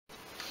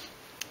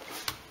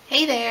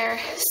Hey there!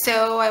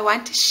 So I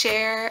want to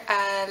share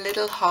a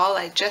little haul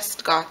I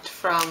just got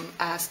from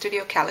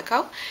Studio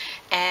Calico,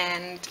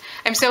 and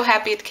I'm so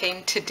happy it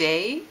came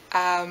today.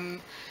 I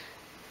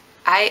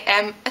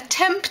am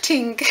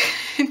attempting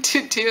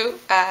to do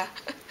a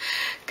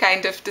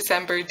kind of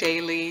December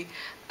daily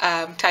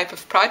type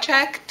of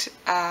project.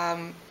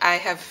 I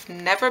have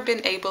never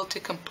been able to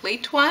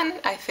complete one.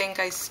 I think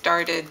I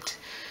started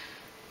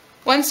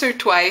once or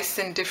twice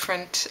in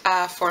different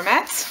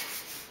formats.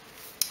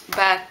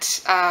 But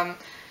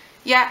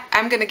yeah,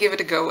 I'm gonna give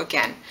it a go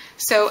again.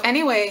 So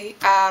anyway,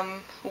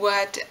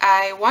 what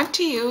I want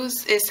to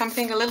use is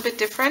something a little bit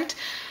different.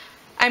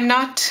 I'm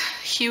not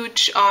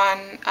huge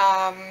on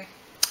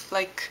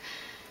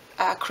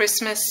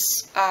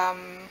Christmas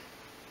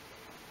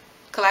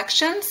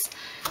collections.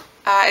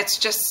 It's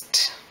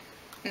just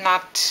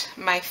not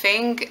my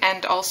thing,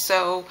 and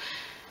also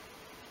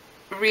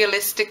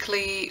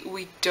realistically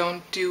we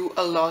don't do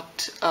a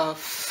lot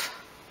of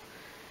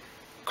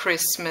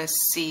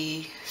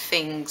Christmassy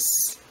things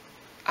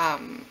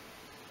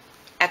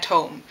at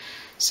home.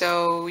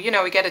 So, you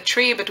know, we get a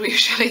tree, but we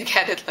usually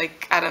get it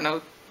like, I don't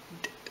know,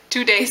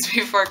 2 days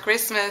before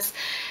Christmas,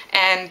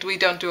 and we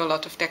don't do a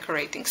lot of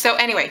decorating. So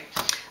anyway,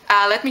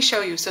 let me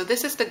show you. So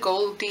this is the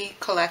Goldie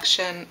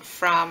collection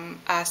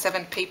from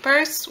 7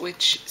 Paper,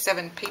 which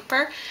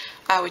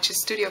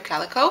is Studio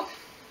Calico.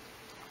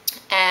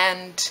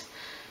 And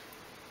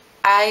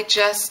I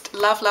just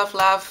love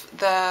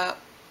the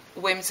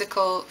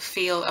whimsical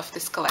feel of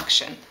this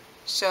collection.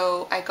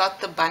 So I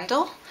got the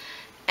bundle,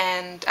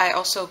 and I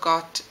also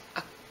got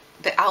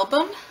the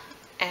album,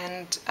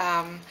 and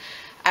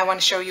I want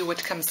to show you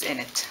what comes in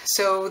it.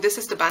 So this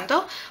is the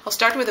bundle. I'll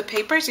start with the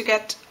papers. You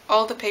get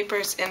all the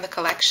papers in the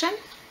collection,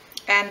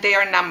 and they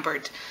are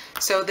numbered.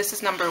 So this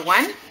is number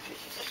 1,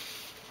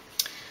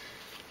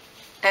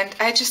 and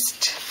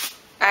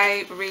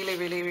I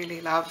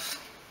really love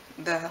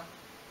the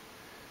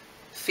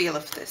feel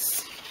of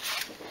this.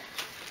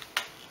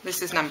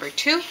 This is number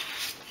 2.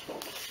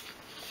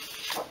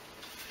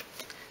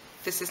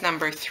 This is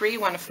number 3,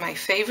 one of my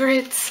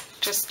favorites.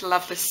 Just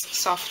love this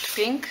soft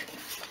pink.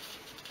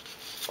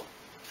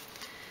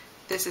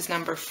 This is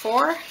number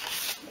 4.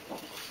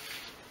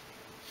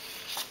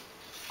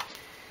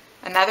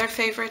 Another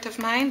favorite of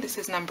mine. This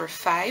is number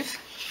 5.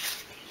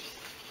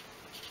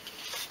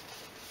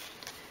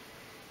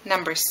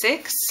 Number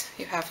 6,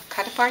 you have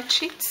cut apart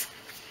sheets.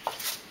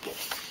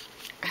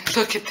 And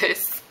look at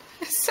this.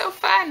 It's so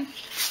fun.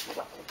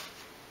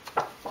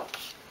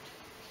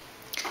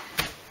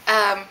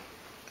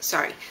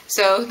 Sorry,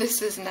 so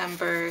this is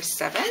number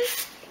 7.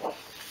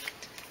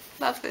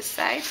 Love this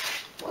side.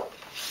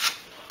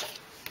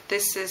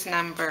 This is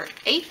number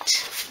 8.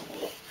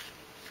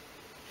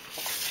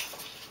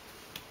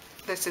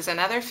 This is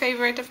another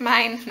favorite of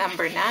mine,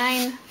 number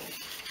 9.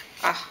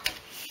 Ah,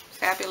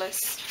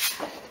 fabulous.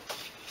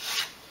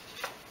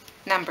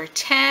 Number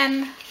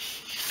 10.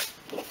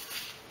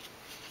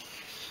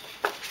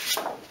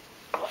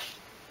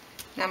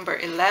 Number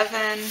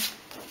 11,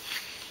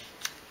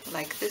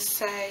 like this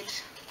side,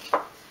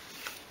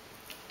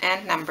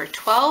 and number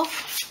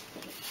 12.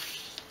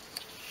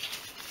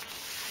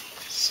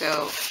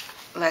 So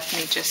let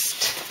me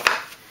just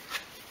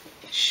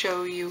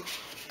show you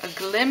a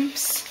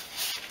glimpse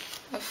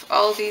of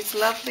all these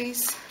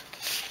lovelies.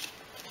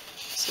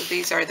 So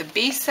these are the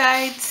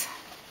B-sides,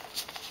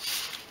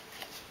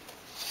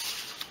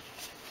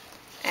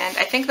 and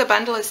I think the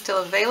bundle is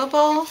still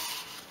available.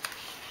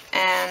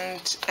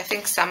 And I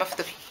think some of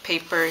the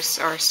papers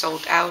are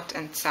sold out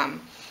and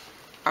some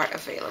are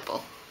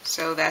available.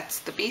 So that's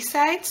the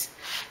B-sides,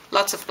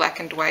 lots of black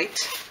and white,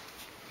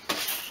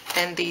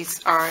 and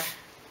these are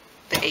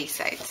the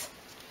A-sides.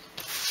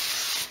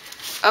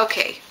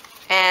 Okay,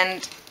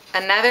 and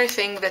another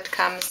thing that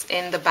comes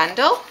in the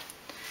bundle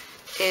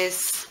is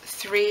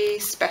 3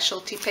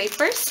 specialty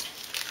papers.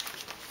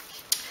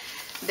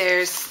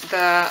 There's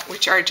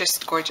which are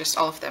just gorgeous,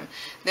 all of them.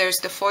 There's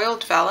the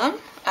foiled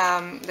vellum.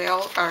 They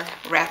all are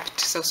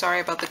wrapped, so sorry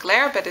about the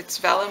glare, but it's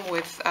vellum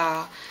with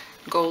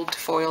gold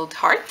foiled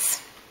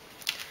hearts.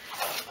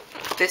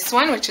 This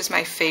one, which is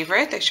my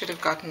favorite, I should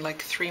have gotten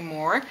like 3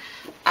 more.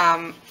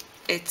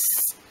 It's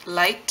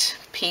light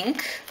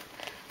pink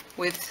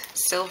with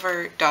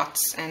silver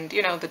dots, and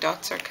you know, the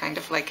dots are kind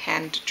of like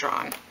hand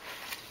drawn.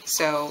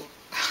 So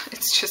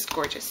it's just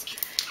gorgeous.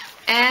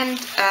 And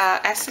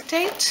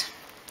acetate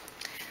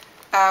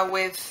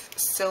with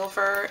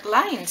silver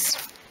lines.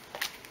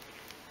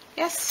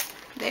 Yes,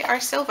 they are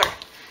silver.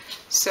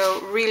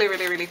 So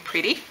really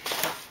pretty.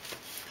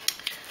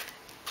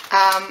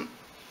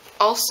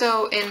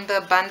 Also in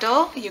the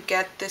bundle you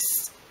get this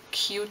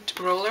cute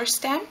roller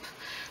stamp,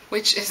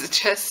 which is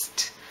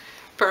just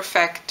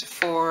perfect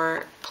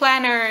for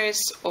planners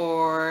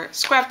or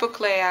scrapbook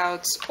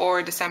layouts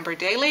or December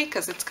daily,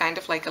 because it's kind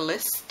of like a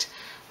list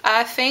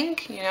thing.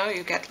 You know,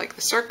 you get like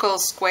the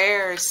circles,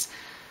 squares,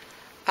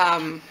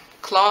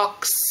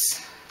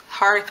 clocks,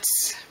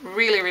 hearts.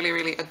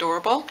 Really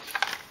adorable.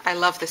 I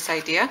love this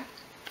idea.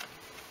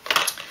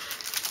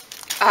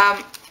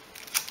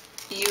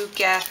 you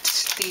get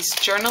these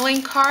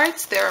journaling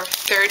cards. There are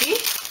 30,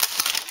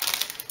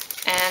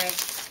 and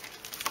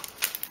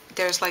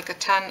there's like a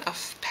ton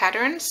of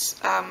patterns.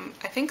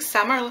 I think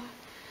some are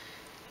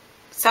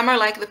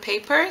like the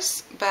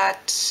papers,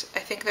 but I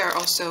think there are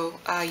also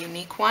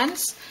unique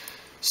ones.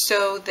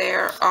 So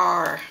there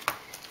are,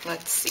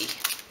 let's see,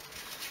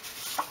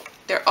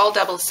 they're all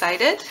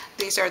double-sided.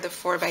 These are the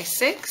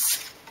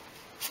 4x6.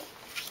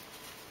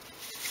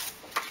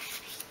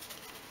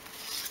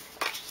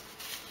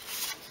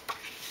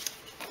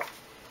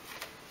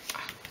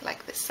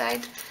 Like this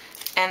side.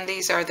 And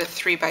these are the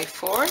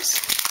 3x4s.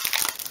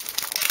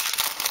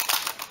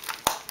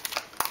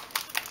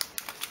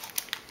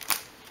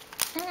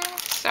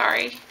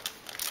 Sorry.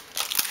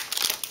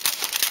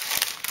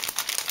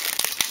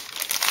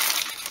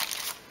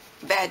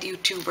 Bad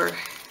YouTuber.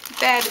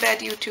 Bad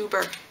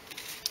YouTuber.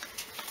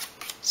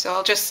 So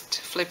I'll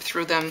just flip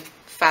through them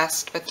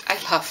fast, but I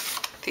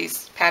love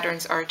these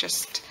patterns, are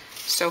just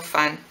so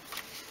fun.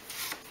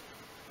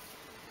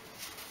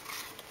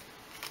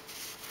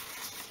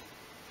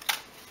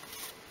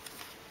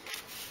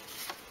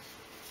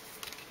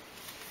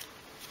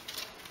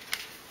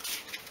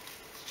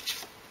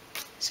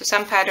 So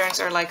some patterns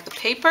are like the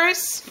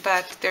papers,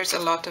 but there's a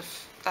lot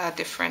of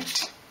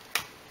different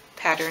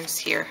patterns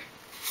here.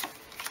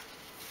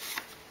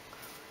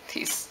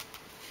 These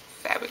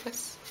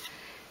fabulous.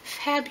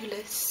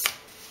 Fabulous.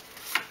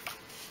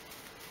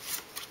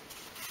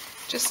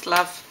 Just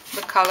love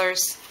the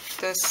colors,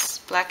 this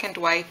black and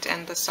white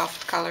and the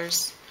soft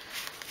colors.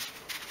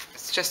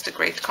 It's just a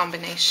great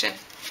combination.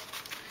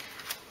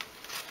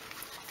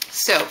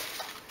 So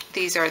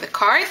these are the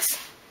cards.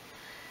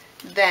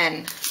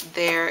 Then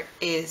there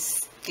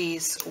is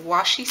these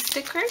washi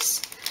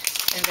stickers,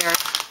 and there are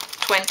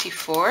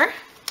 24,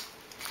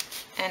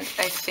 and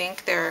I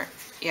think they're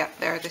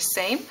the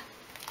same.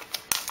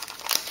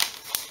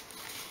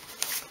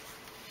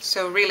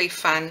 So really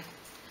fun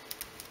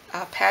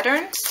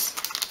patterns.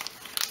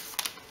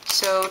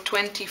 So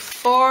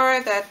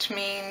 24, that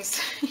means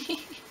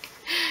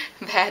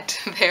that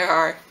there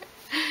are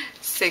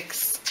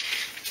six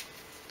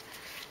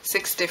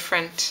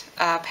different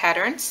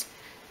patterns.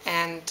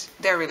 And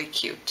they're really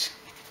cute.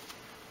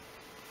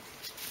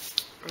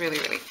 Really,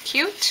 really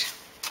cute.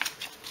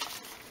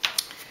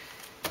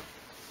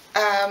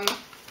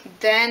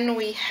 Then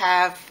we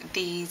have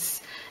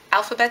these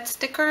alphabet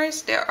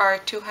stickers. There are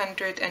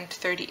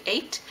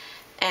 238,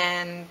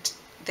 and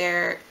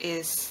there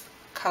is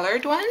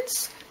colored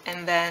ones,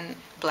 and then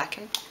black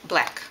and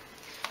black.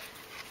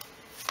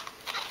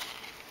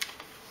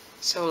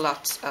 So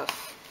lots of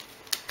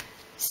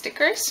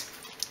stickers.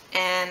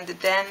 And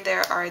then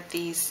there are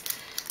these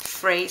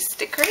phrase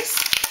stickers,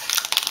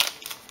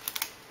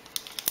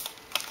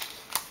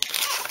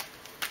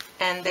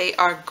 and they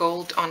are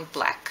gold on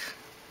black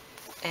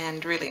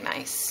and really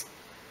nice.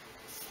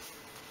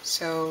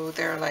 So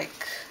they're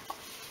like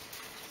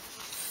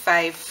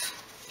 5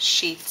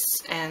 sheets,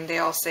 and they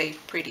all say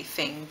pretty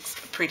things,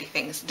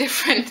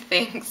 different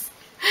things.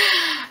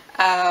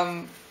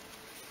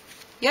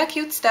 Yeah,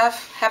 cute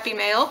stuff. Happy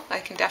mail. I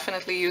can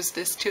definitely use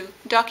this to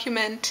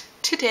document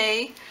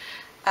today.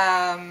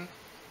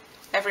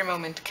 Every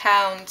moment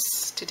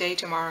counts, today,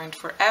 tomorrow, and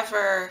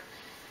forever.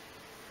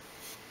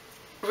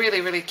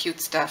 Really, really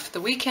cute stuff.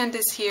 The weekend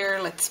is here,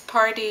 let's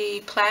party,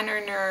 planner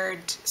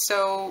nerd.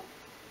 So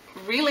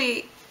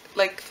really,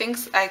 like,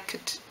 things I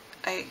could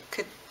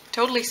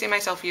totally see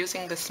myself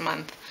using this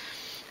month.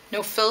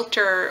 No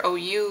filter, oh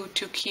you,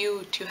 too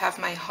cute, you have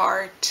my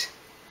heart,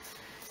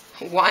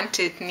 want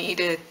it, need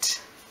it,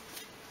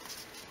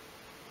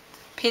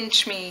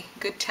 pinch me,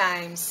 good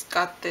times,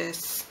 got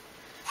this,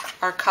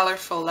 our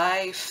colorful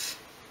life,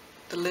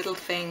 the little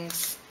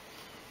things.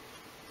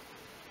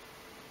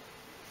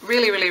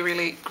 Really, really,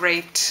 really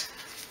great.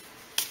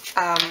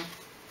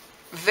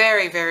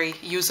 Very, very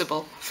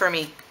usable for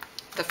me,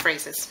 the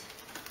phrases.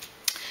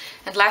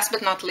 And last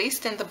but not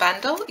least, in the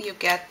bundle, you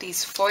get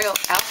these foil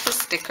alpha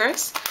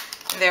stickers.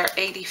 They're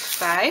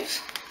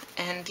 85,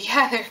 and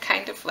yeah, they're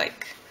kind of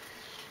like,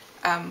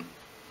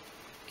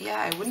 yeah,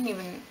 I wouldn't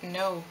even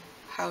know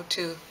how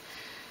to,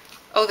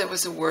 oh, there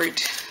was a word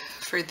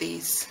for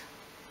these.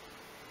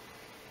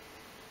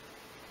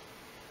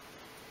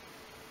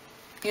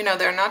 You know,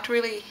 they're not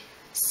really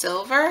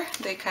silver,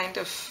 they kind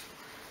of,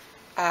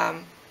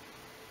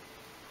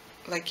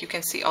 like you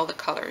can see all the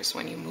colors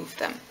when you move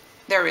them.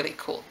 They're really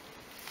cool.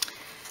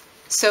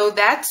 So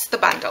that's the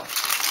bundle,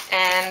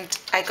 and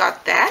I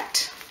got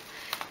that,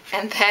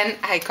 and then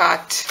I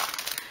got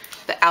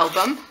the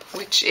album,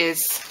 which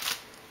is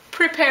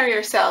Prepare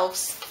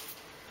Yourselves.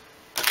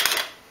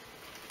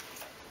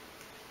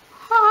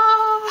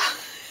 Ah,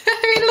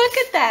 I mean, look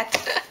at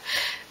that.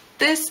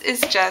 This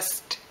is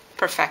just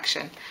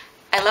perfection.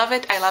 I love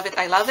it, I love it,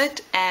 I love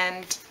it,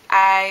 and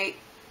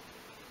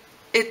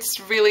it's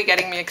really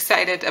getting me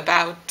excited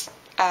about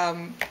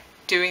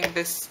doing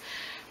this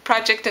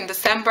project in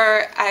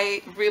December.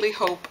 I really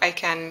hope I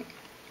can,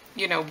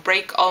 you know,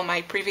 break all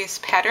my previous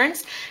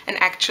patterns and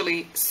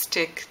actually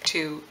stick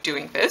to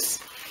doing this.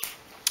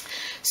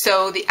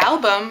 So the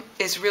album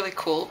is really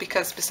cool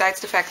because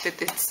besides the fact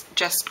that it's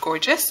just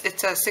gorgeous,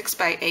 it's a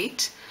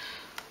 6x8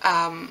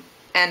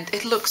 and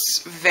it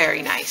looks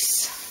very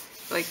nice,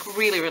 like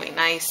really, really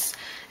nice.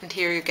 And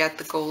here you get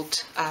the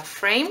gold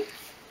frame.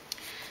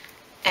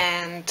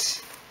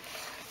 And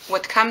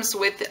what comes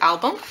with the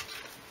album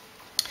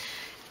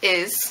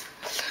is,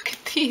 look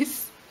at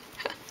these.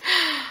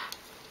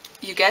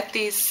 You get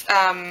these,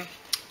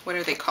 what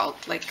are they called?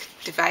 Like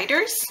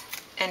dividers,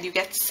 and you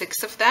get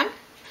 6 of them.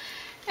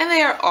 And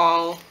they are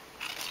all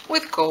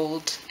with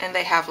gold, and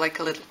they have like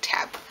a little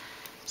tab.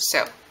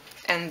 So,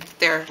 and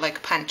they're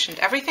like punch and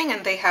everything,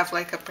 and they have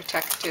like a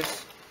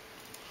protective,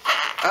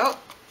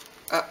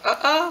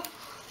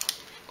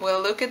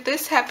 well, look at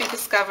this happy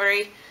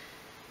discovery.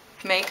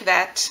 Make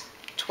that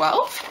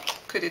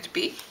 12, could it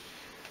be?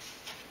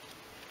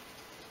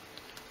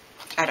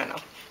 I don't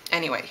know.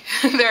 Anyway,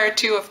 there are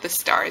 2 of the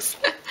stars.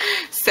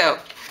 So,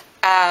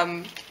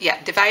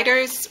 yeah,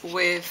 dividers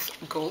with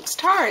gold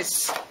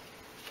stars.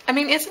 I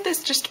mean, isn't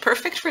this just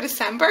perfect for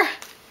December?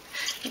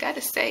 I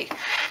gotta say.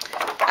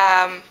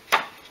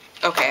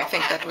 Okay, I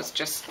think that was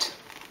just,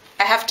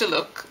 I have to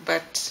look,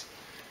 but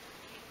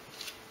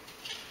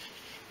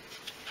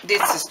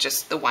this is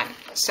just the one.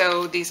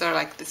 So these are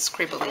like the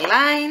scribbly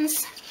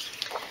lines.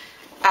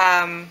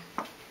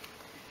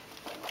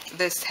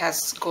 This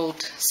has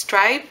gold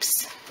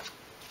stripes.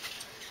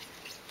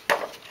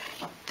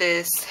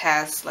 This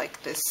has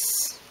like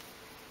this,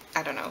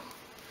 I don't know,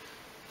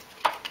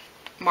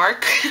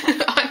 mark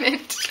on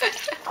it.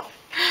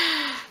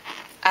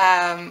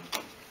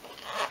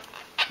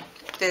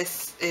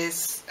 This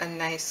is a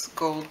nice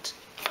gold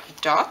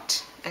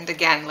dot, and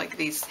again, like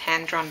these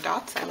hand-drawn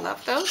dots, I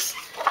love those.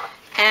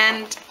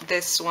 And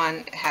this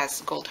one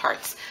has gold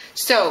hearts.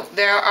 So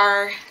there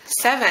are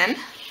 7,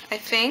 I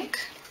think,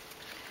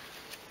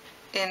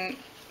 in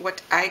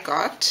what I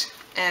got,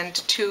 and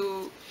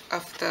 2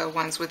 of the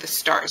ones with the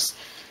stars.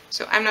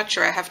 So I'm not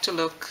sure, I have to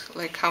look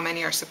like how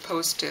many are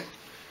supposed to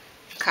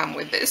come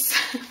with this.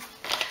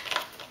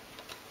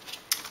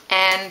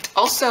 And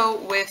also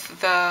with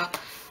the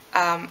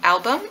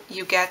album,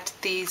 you get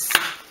these,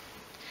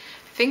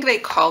 I think they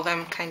call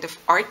them kind of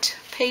art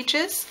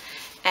pages.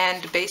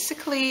 And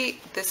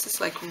basically this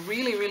is like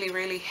really, really,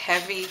 really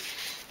heavy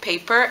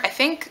paper. I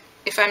think,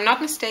 if I'm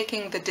not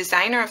mistaken, the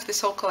designer of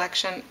this whole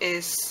collection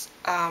is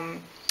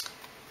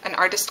an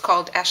artist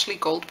called Ashley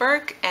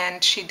Goldberg,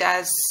 and she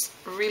does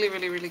really,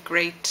 really, really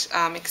great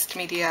mixed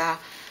media,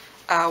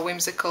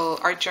 whimsical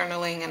art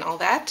journaling and all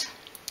that.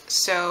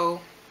 So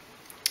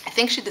I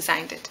think she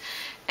designed it.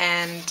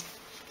 And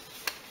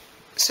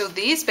so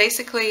these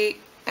basically,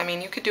 I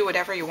mean, you could do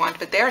whatever you want,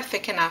 but they're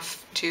thick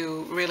enough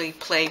to really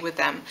play with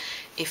them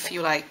if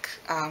you like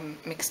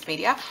mixed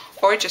media,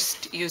 or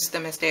just use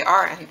them as they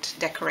are and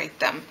decorate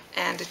them.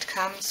 And it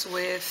comes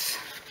with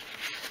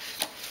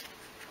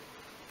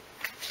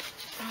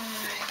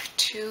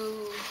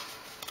 2,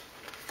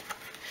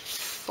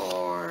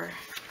 4.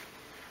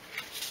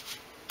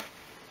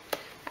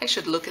 I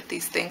should look at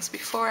these things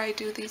before I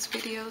do these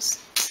videos,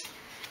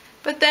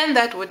 but then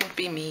that wouldn't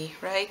be me,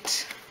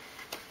 right?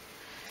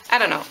 I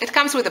don't know, it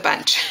comes with a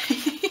bunch.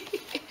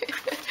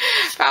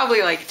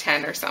 Probably like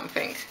 10 or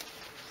something.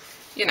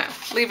 You know,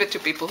 leave it to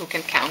people who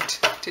can count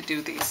to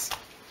do these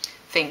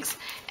things.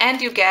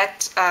 And you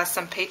get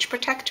some page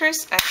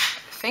protectors. I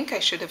think I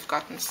should have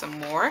gotten some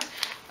more,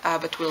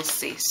 but we'll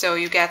see. So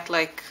you get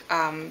like,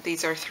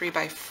 these are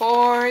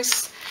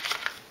 3x4s.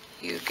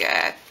 You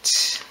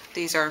get,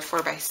 these are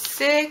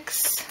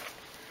 4x6.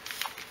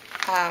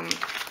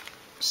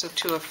 So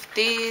 2 of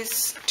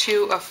these,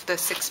 2 of the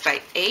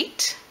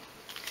 6x8.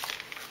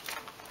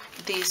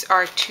 These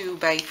are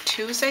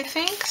 2x2s, I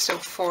think, so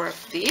 4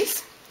 of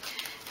these.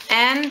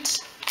 And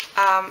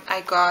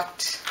I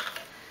got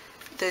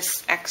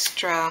this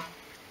extra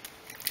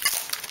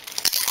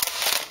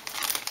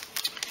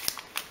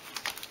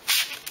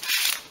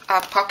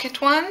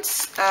pocket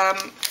ones.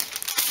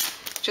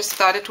 Just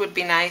thought it would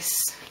be nice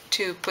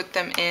to put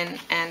them in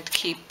and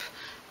keep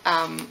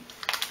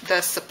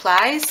the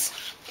supplies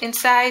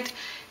inside,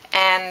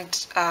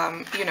 and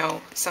you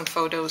know, some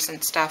photos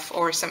and stuff,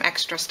 or some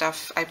extra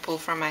stuff I pull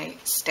from my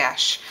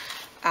stash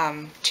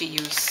to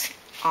use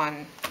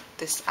on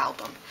this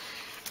album.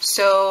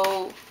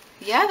 So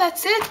yeah,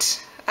 that's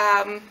it.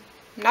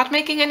 Not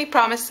making any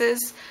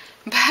promises,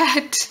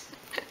 but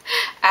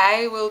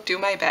I will do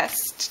my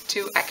best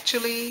to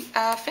actually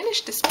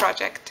finish this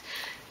project.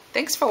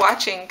 Thanks for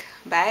watching.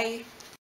 Bye.